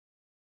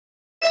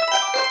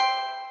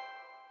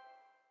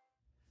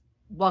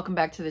Welcome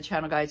back to the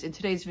channel, guys. In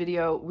today's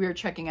video, we're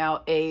checking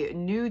out a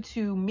new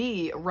to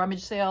me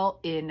rummage sale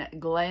in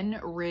Glen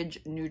Ridge,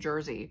 New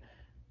Jersey.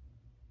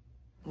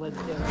 Let's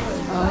do it.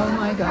 Oh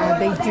my God,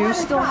 they do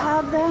still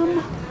have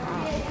them?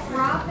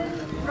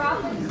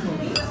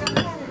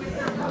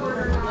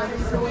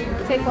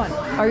 Take one.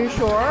 Are you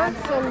sure?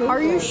 Absolutely.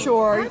 Are you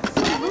sure?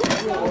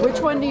 Absolutely.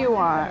 Which one do you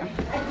want?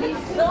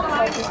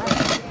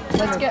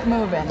 Let's get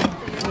moving.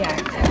 Yeah.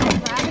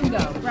 Grab and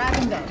go. Grab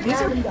and go.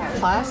 These are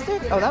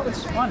plastic? Oh, that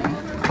was funny.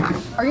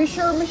 Are you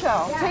sure,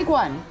 Michelle? Yeah. Take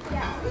one.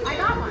 Yeah, I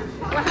got one.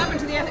 What happened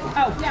to the other?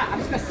 Oh, yeah, I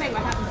was going to say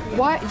what happened to the other.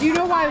 Why? Do you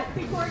know why?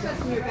 Before it goes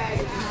in your bag.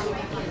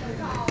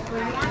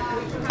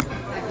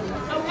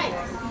 Okay.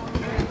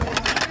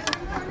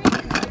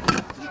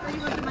 You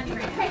want the money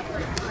right now?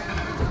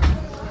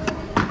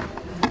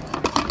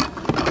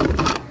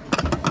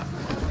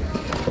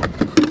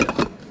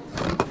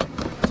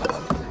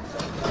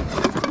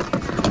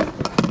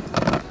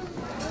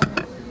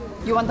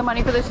 You want the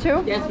money for this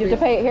too? Yes, you have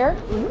to pay it here?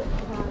 Mm-hmm.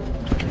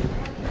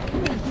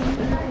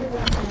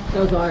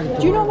 Those are.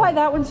 Do you know why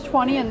that one's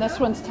 20 and this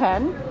one's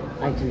 10?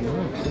 I do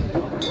not.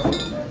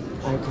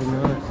 I do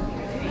not.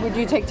 Would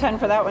you take 10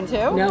 for that one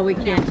too? No, we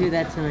can't do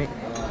that tonight.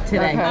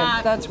 Today.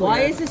 Okay, that's weird.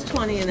 Why is this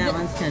 20 and that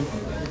one's 10?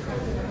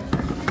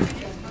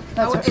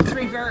 Oh, it's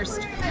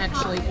reversed,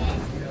 actually.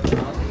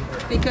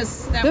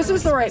 Because that this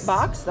is the right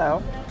box,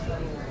 though.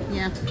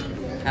 Yeah.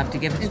 Have to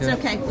give it to It's her.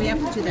 okay. We have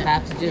to do that.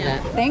 Have to do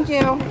that. Thank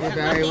you. You're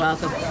very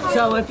welcome.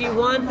 So if you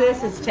want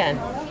this, it's 10.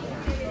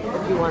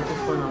 If you want this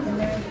one also.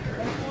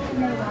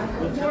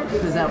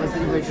 Because that was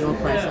the original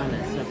price on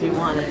it. So if you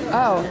want it.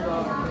 Oh.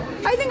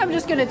 I think I'm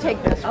just going to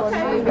take this one.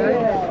 Maybe.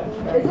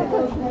 Is it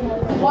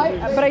why?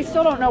 But I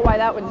still don't know why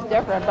that one's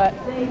different, but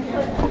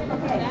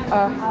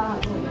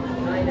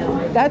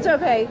that's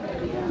okay.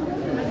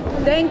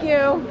 Thank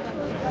you.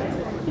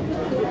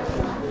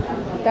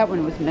 That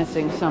one was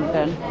missing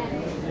something.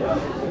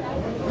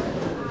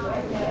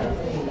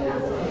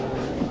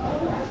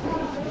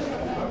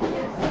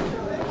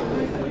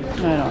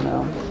 I don't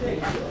know.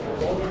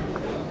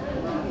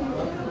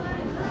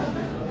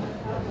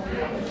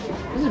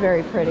 This is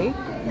very pretty. $4?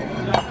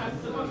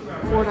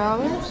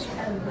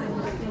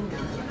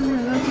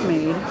 Yeah, that's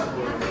made.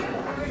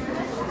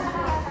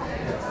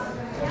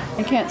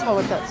 I can't tell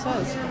what that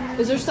says.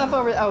 Is there stuff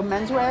over? Oh,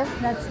 menswear?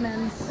 That's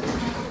men's.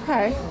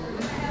 Okay.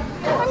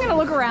 I'm gonna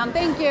look around.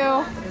 Thank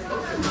you.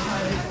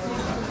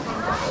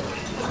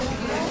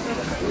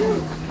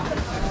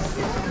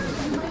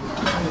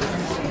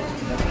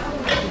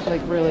 It's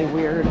like really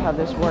weird how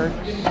this works.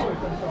 I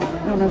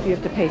don't know if you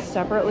have to pay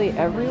separately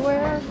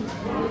everywhere.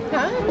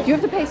 Huh? Do you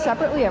have to pay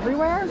separately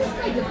everywhere?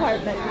 By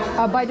department.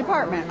 By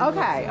department.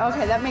 Okay.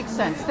 Okay, that makes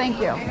sense. Thank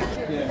you.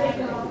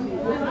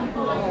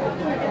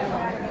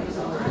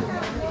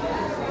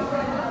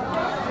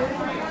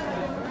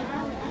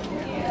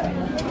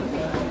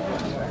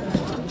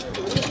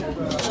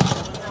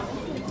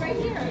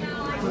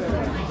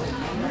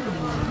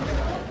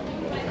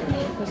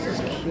 This is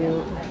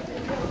cute.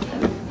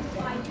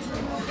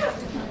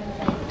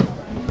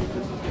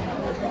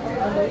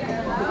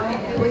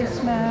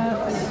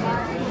 Placemats.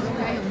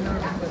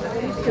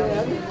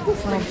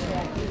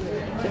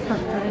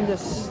 Different kind of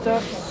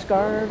stuff,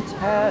 scarves,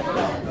 hats,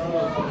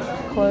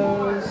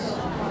 clothes.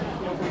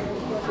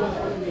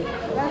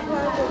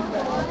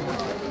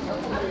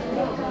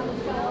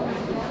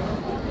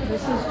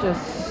 This is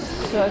just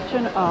such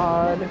an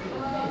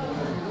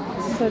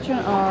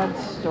odd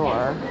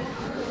store,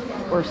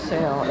 or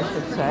sale, I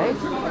should say.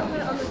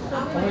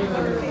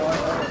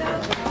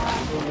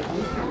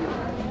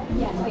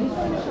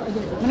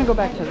 I'm gonna go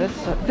back to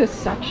this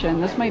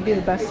section. This might be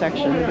the best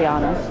section, to be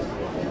honest.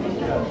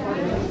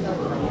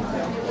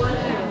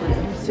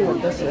 Let's see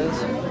what this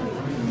is.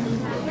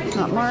 It's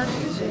not marked.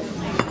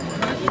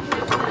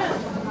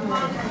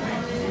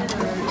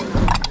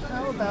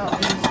 How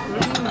about these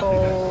green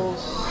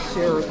bowls?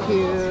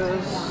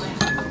 Syracuse.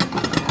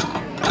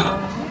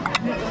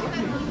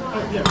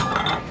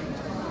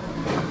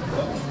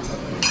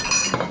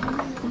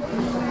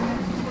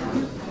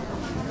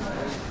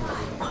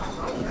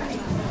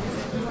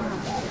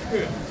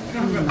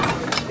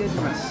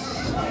 Goodness.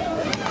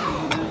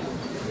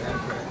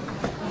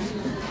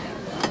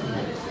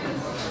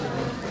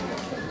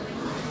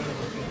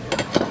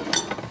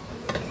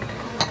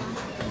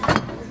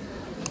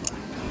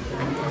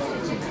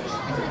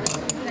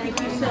 Thank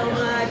you so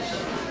much.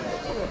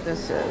 What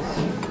this is.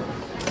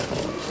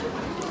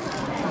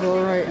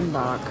 Rollright and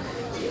Bach.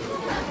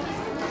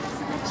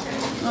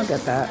 I'll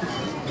get that.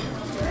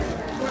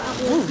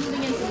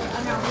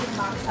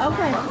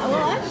 Okay.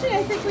 Well, actually,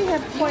 I think we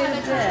have quite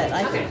a bit.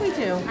 I think we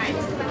do.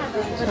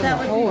 But There's a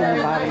hole in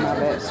the bottom of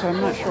it, so I'm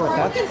not sure what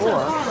that's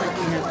for.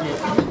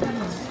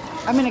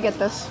 I'm gonna get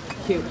this.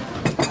 Cute.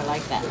 I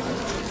like that.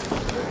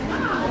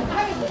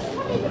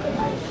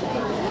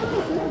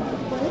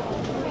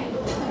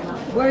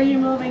 Where are you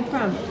moving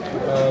from?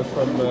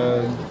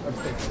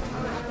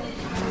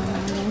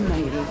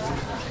 Maybe.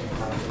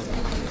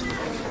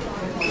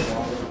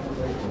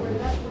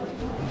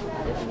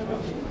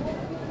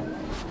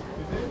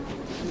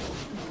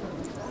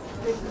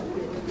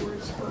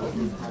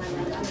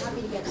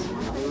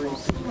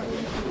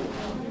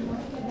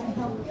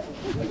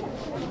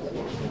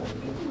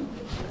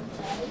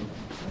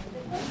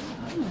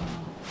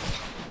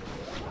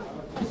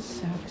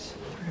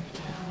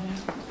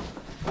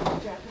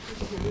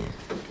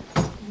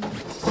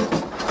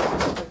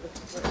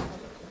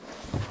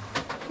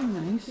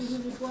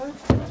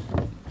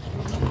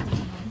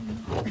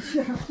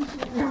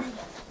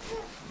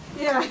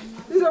 Yeah,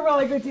 this is a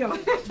really good deal.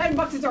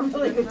 $10 is a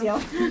really good deal.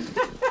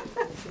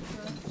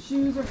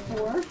 Shoes are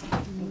 $4.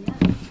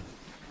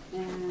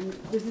 And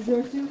this is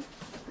yours too?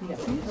 Yes.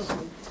 Okay.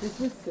 This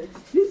was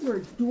 $6. These were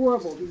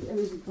adorable. These, and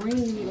these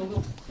bringing me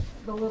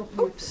the little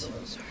Oops.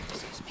 Sorry,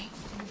 excuse me.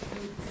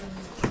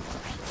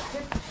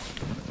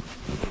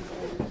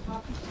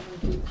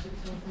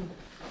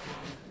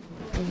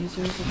 These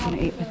are just an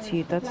 8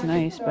 petite. That's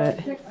nice, but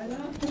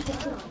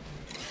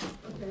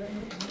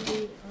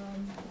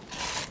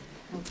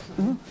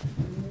ooh.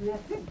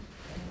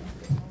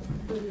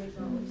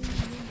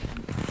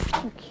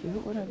 They're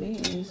cute. What are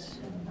these?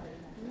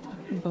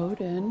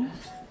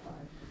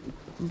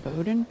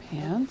 Bowden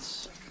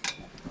pants.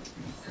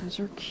 Those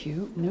are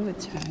cute. New with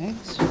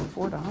tags.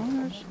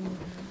 $4.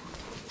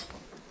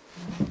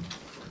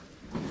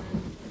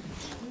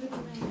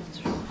 It's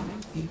for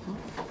people.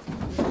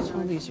 So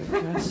these are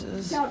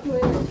dresses.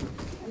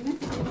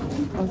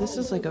 Oh, this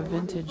is like a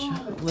vintage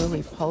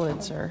Lily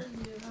Pulitzer.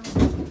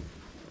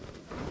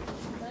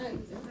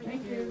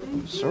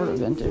 Sort of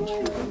vintage.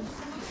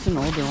 It's an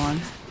older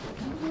one.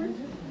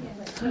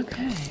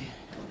 Okay.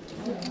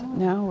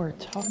 Now we're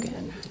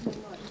talking.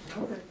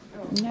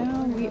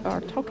 Now we are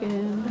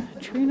talking.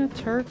 Trina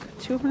Turk,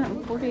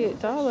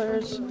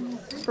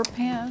 $248 for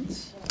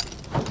pants.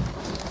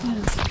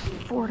 Yes,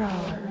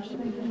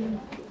 $4.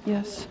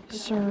 Yes,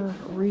 sir.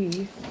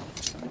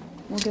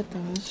 We'll get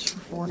those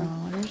for $4.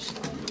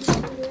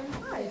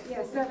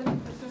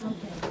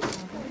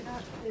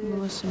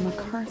 Melissa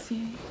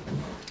McCarthy.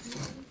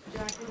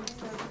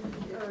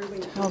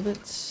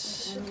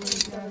 Talbot's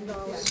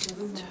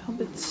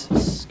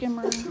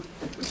skimmer.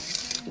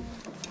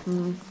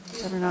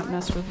 Better not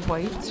mess with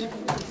white.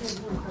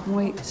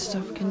 White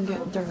stuff can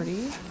get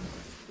dirty.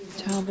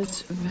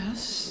 Talbot's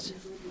vest.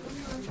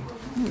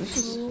 Oh, this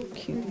is a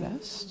cute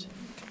vest.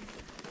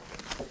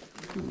 I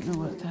don't know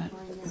what that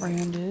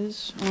brand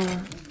is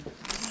or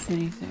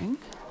anything.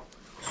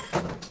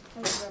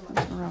 That's a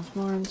Ralph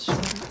Lauren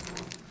sweater.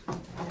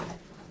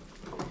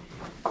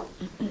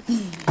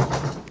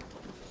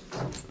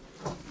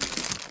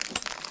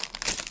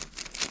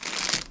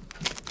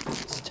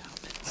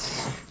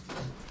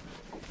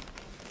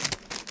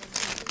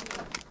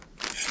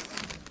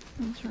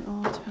 These are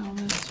all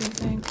Talbots, I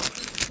think.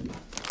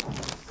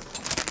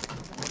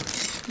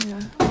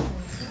 Yeah.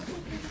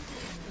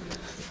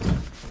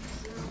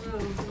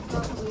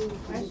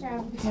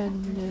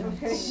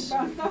 Pendants.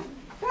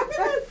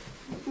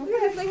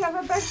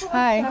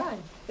 Hi.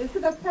 This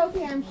is a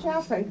filthy I'm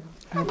shopping.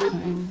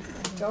 Alpine.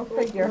 Go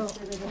figure.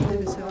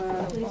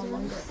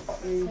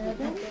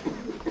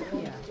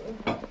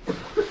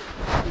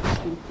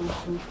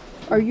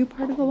 Are you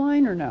part of the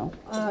line or no?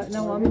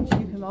 No, I'm you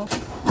can all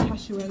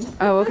cash you in.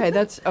 Oh, okay.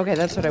 That's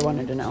what I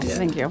wanted to know. Yeah.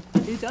 Thank you.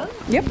 You done?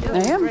 Yep, I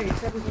am. Great.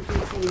 That was a good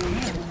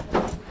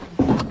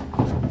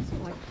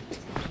like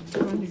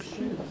brand new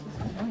shoes.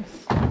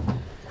 Nice.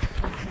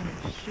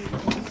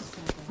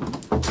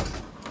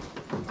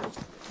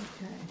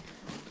 Okay.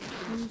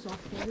 Shoes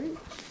off the reach.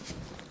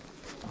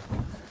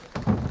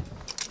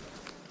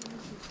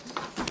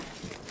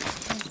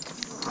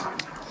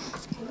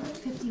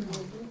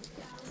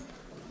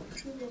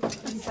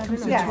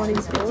 Yeah.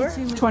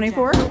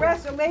 24?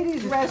 The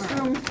ladies'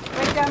 restroom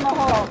right down the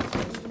hall.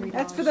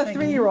 That's for the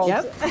 3-year-olds.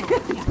 Yep.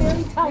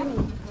 Very tiny.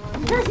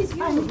 Very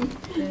tiny.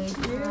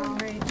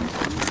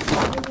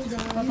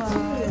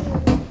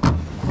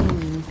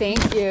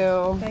 Thank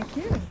you. Thank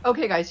you.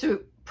 Okay, guys, so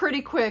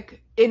pretty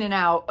quick in and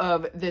out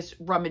of this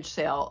rummage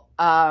sale.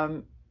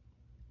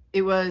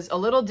 It was a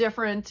little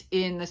different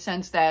in the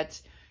sense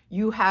that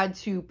you had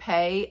to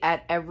pay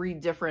at every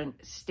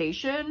different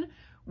station,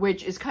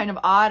 which is kind of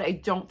odd. I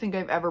don't think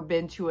I've ever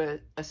been to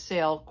a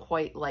sale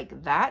quite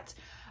like that.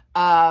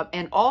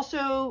 And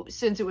also,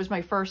 since it was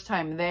my first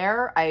time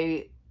there,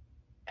 I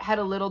had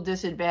a little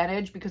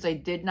disadvantage because I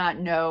did not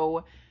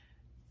know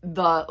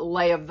the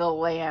lay of the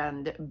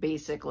land,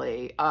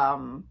 basically.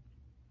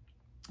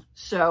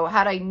 So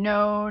had I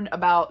known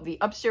about the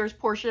upstairs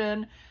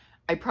portion,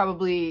 I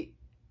probably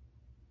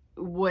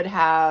would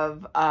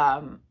have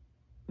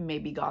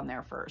maybe gone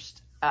there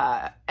first.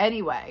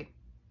 Anyway,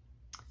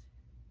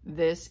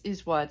 this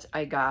is what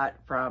I got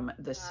from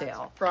the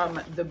sale.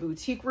 From the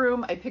boutique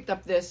room, I picked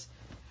up this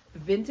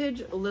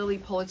vintage Lily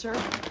Pulitzer.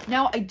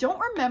 Now, I don't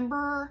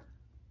remember,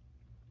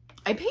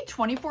 I paid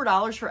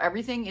 $24 for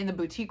everything in the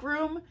boutique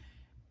room,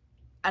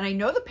 and I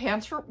know the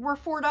pants were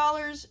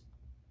 $4,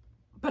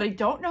 but I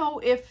don't know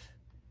if,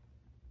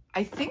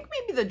 I think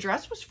maybe the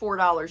dress was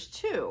 $4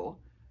 too.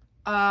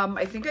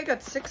 I think I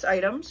got 6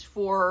 items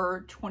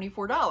for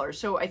 $24.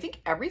 So I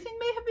think everything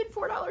may have been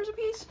 $4 a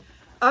piece.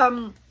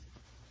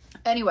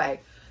 Anyway,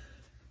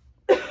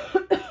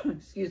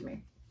 excuse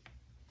me.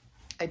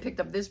 I picked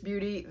up this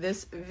beauty,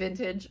 this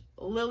vintage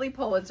Lily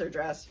Pulitzer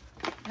dress.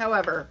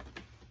 However,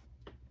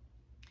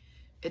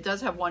 it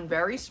does have one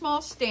very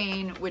small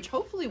stain, which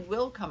hopefully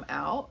will come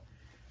out.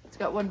 It's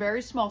got one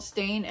very small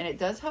stain, and it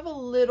does have a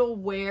little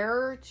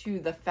wear to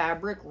the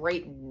fabric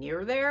right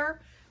near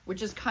there,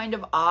 which is kind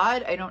of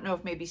odd. I don't know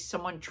if maybe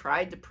someone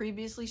tried to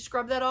previously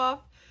scrub that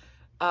off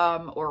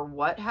or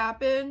what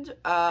happened.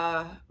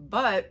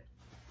 But,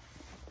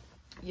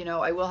 you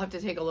know, I will have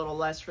to take a little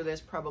less for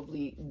this,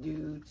 probably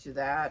due to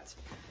that.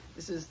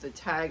 This is the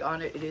tag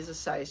on it. It is a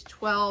size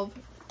 12.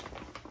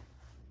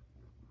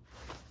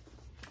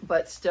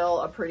 But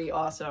still a pretty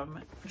awesome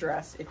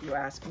dress, if you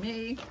ask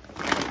me.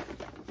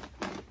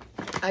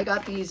 I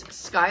got these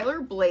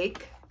Skylar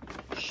Blake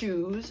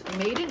shoes,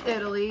 made in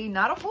Italy.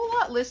 Not a whole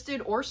lot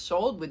listed or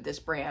sold with this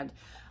brand.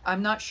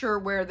 I'm not sure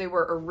where they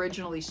were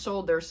originally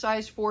sold. They're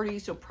size 40,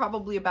 so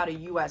probably about a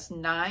US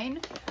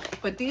 9.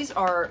 But these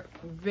are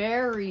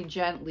very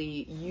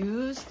gently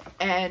used,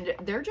 and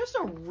they're just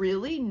a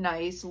really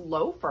nice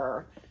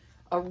loafer.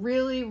 A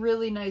really,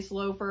 really nice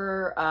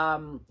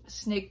loafer,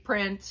 snake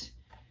print.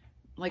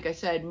 Like I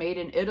said, made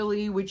in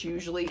Italy, which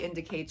usually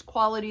indicates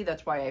quality.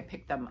 That's why I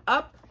picked them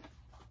up.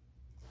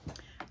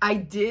 I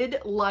did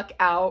luck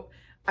out.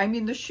 I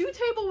mean, the shoe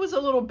table was a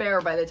little bare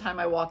by the time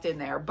I walked in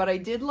there, but I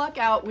did luck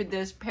out with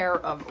this pair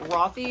of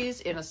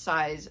Rothy's in a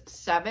size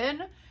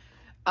 7.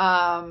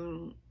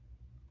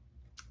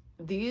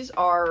 These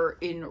are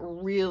in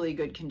really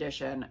good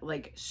condition,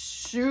 like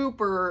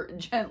super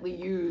gently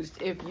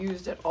used, if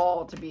used at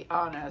all, to be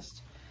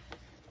honest.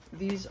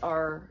 These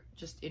are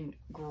just in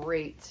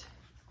great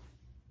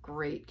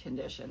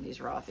condition, these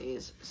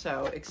Rothy's.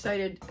 So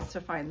excited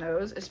to find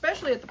those,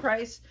 especially at the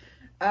price.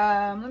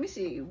 Let me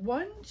see,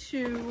 1,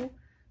 2,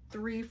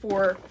 3,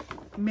 4,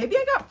 maybe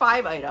I got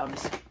 5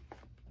 items.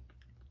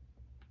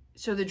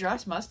 So the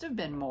dress must have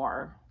been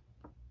more.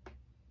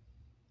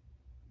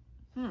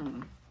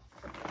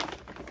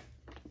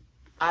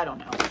 I don't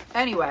know.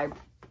 Anyway,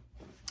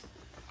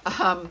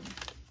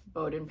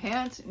 Bowden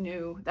pants,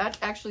 new. That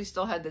actually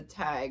still had the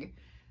tag.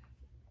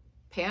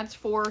 Pants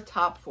 4,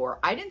 top 4.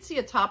 I didn't see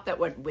a top that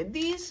went with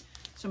these,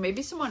 so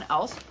maybe someone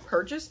else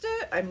purchased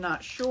it. I'm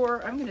not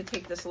sure. I'm going to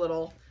take this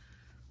little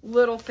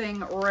thing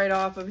right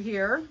off of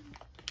here.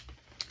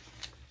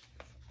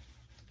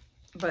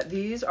 But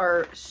these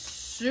are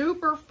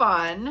super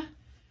fun.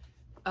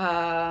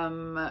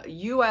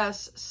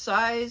 US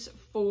size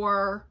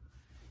 4.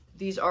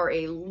 These are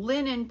a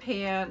linen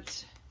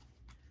pant.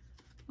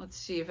 Let's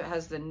see if it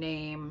has the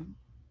name.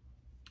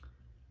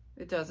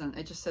 It doesn't.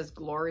 It just says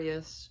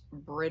Glorious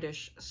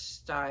British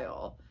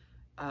Style.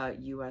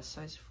 US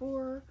size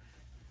 4.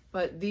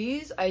 But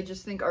these I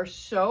just think are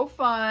so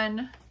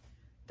fun.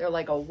 They're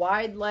like a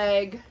wide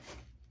leg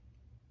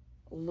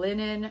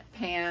linen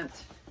pant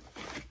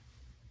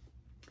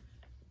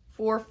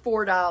for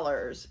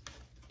 $4.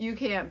 You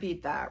can't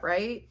beat that,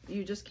 right?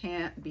 You just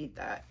can't beat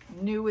that.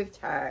 New with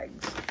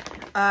tags.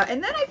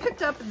 And then I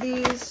picked up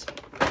these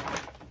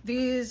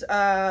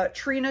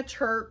Trina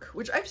Turk,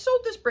 which I've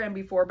sold this brand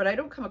before, but I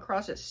don't come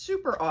across it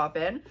super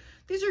often.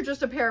 These are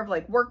just a pair of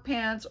like work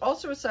pants,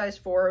 also a size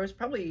 4. It was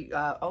probably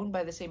owned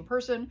by the same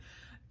person.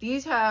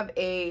 These are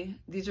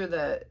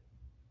the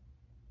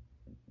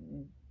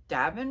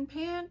Davon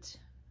pant,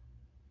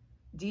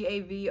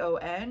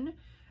 D-A-V-O-N,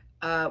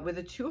 with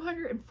a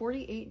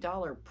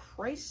 $248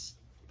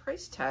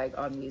 price tag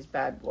on these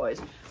bad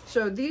boys.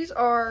 So these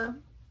are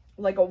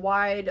like a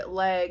wide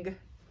leg,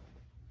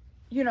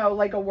 you know,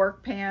 like a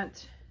work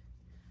pant.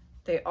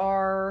 They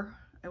are,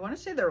 I want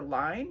to say they're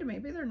lined.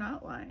 Maybe they're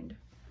not lined.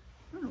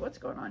 I don't know what's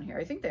going on here.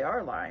 I think they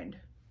are lined.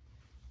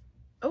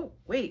 Oh,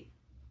 wait.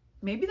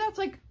 Maybe that's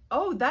like,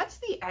 oh, that's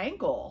the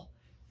ankle.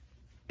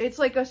 It's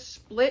like a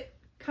split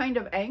kind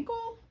of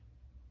ankle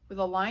with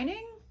a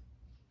lining.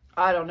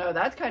 I don't know.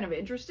 That's kind of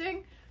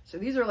interesting. So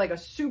these are like a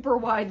super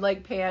wide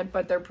leg pant,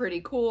 but they're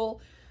pretty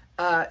cool.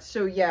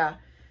 So yeah,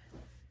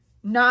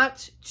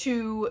 not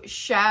too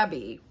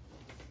shabby.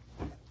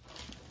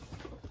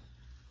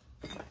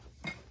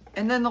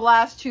 And then the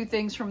last 2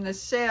 things from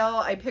this sale,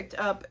 I picked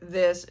up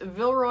this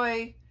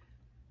Vilroy,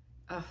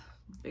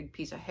 big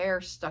piece of hair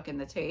stuck in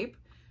the tape.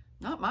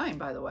 Not mine,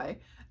 by the way.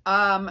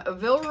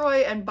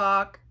 Vilroy and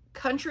Bach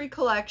Country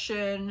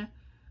Collection,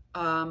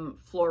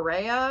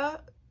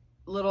 Florea,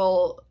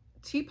 little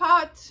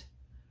teapot,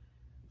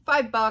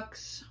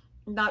 $5.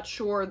 Not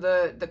sure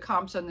the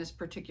comps on this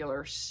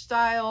particular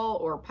style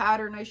or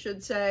pattern, I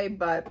should say,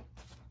 but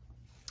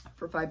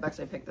for $5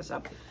 I picked this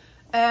up.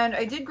 And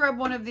I did grab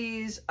one of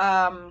these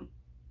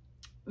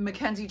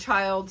Mackenzie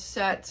Child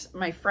sets.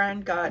 My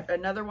friend got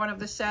another one of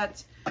the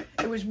sets.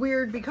 It was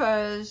weird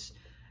because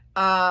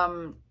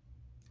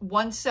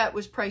one set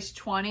was priced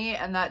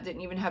 $20 and that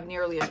didn't even have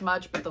nearly as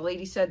much, but the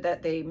lady said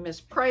that they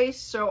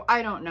mispriced, so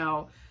I don't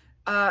know.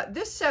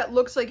 This set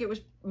looks like it was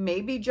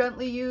maybe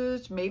gently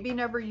used, maybe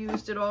never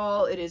used at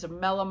all. It is a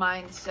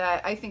melamine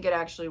set. I think it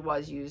actually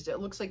was used. It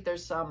looks like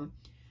there's some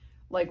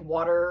like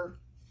water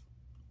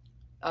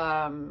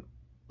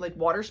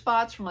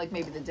spots from like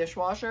maybe the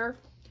dishwasher.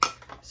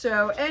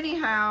 So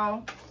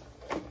anyhow,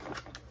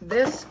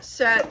 this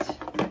set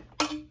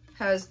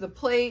has the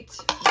plate,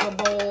 the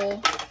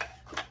bowl,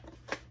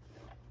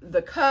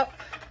 the cup.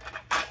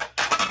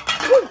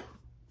 Woo!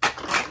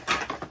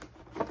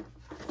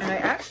 And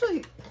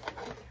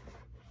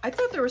I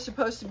thought there was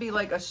supposed to be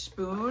like a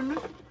spoon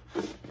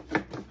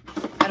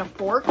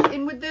fork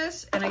in with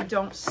this, and I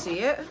don't see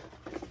it.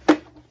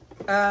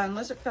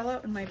 Unless it fell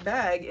out in my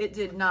bag, it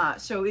did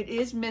not. So it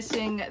is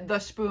missing the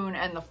spoon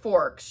and the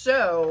fork.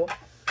 So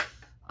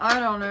I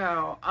don't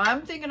know.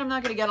 I'm thinking I'm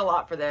not gonna get a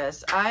lot for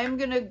this. I'm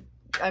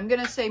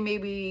gonna say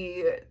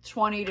maybe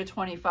 20 to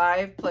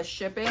 25 plus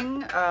shipping,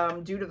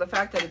 due to the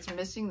fact that it's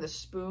missing the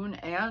spoon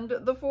and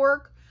the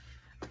fork.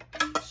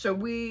 So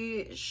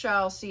we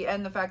shall see,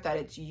 and the fact that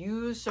it's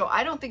used. So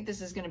I don't think this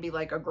is gonna be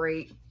like a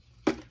great,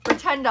 for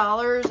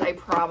 $10, I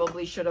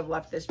probably should have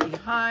left this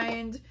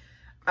behind.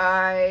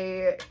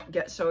 I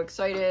get so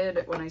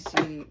excited when I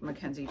see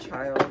Mackenzie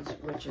Childs,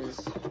 which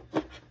is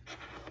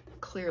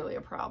clearly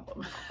a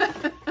problem.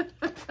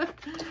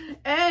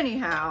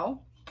 Anyhow,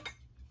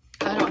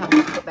 I don't have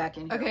much to put back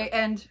in here. Okay,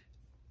 and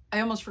I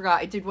almost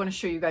forgot. I did want to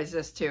show you guys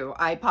this too.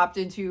 I popped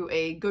into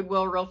a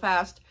Goodwill real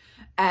fast,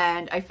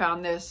 and I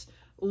found this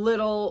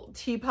little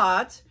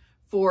teapot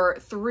for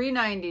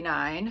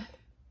 $3.99,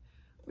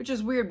 which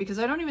is weird because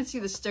I don't even see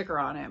the sticker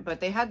on it, but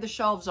they had the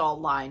shelves all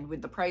lined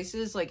with the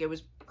prices. Like, it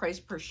was price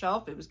per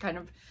shelf. It was kind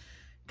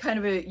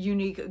of a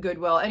unique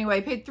Goodwill. Anyway,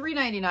 I paid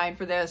 $3.99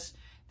 for this.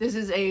 This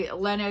is a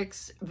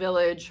Lenox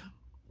Village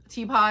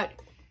teapot.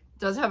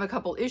 Does have a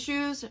couple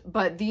issues,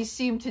 but these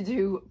seem to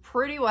do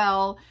pretty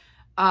well.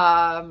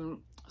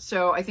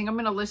 So I think I'm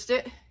gonna list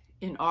it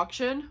in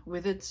auction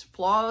with its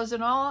flaws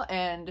and all,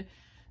 and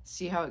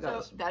see how it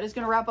goes. So that is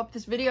gonna wrap up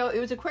this video. It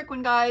was a quick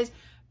one, guys,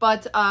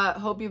 but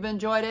hope you've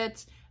enjoyed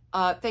it.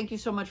 Thank you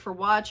so much for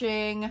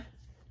watching.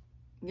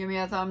 Give me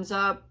a thumbs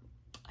up.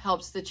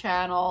 Helps the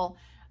channel.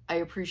 I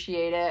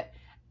appreciate it.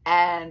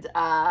 And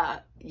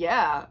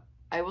yeah,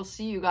 I will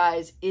see you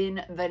guys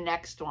in the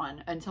next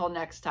one. Until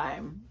next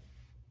time,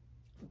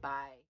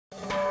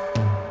 bye.